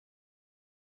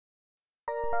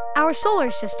Our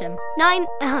solar system,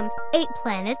 8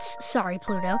 planets, sorry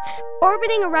Pluto,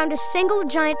 orbiting around a single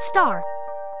giant star.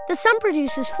 The sun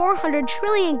produces 400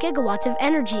 trillion gigawatts of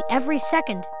energy every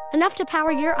second, enough to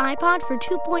power your iPod for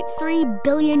 2.3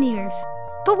 billion years.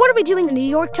 But what are we doing in New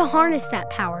York to harness that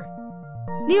power?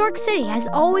 New York City has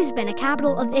always been a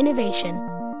capital of innovation.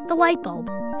 The light bulb,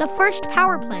 the first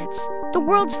power plants, the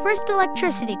world's first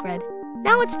electricity grid.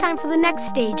 Now it's time for the next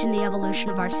stage in the evolution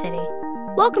of our city.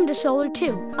 Welcome to Solar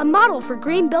 2, a model for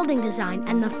green building design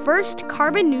and the first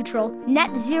carbon-neutral,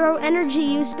 net-zero energy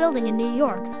use building in New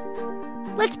York.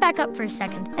 Let's back up for a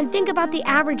second and think about the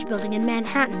average building in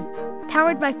Manhattan.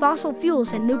 Powered by fossil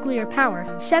fuels and nuclear power,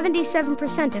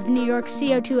 77% of New York's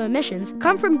CO2 emissions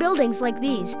come from buildings like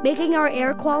these, making our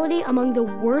air quality among the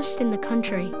worst in the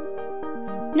country.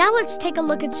 Now let's take a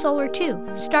look at Solar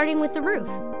 2, starting with the roof.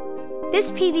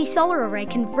 This PV solar array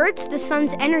converts the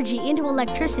sun's energy into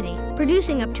electricity,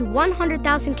 producing up to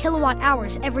 100,000 kilowatt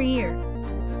hours every year.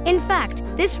 In fact,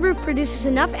 this roof produces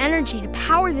enough energy to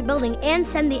power the building and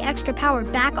send the extra power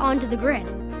back onto the grid.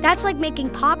 That's like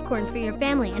making popcorn for your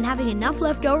family and having enough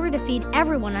left over to feed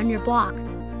everyone on your block.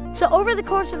 So over the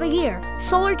course of a year,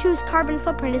 Solar 2's carbon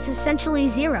footprint is essentially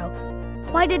zero.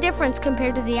 Quite a difference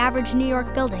compared to the average New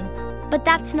York building. But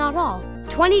that's not all.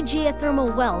 20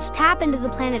 geothermal wells tap into the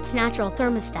planet's natural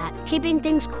thermostat, keeping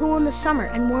things cool in the summer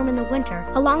and warm in the winter,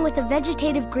 along with a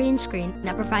vegetative green screen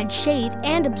that provides shade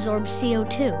and absorbs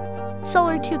CO2.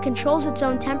 Solar 2 controls its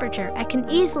own temperature and can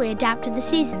easily adapt to the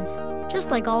seasons,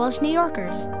 just like all us New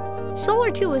Yorkers.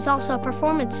 Solar 2 is also a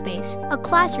performance space, a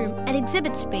classroom, an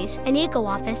exhibit space, an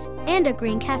eco-office, and a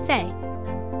green cafe.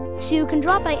 So you can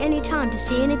drop by any time to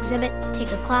see an exhibit,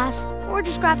 take a class, or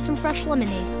just grab some fresh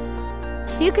lemonade.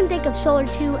 You can think of Solar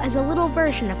 2 as a little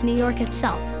version of New York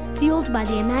itself, fueled by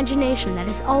the imagination that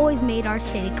has always made our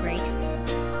city great.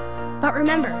 But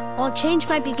remember, while change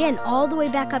might begin all the way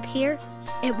back up here,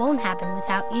 it won't happen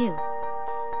without you.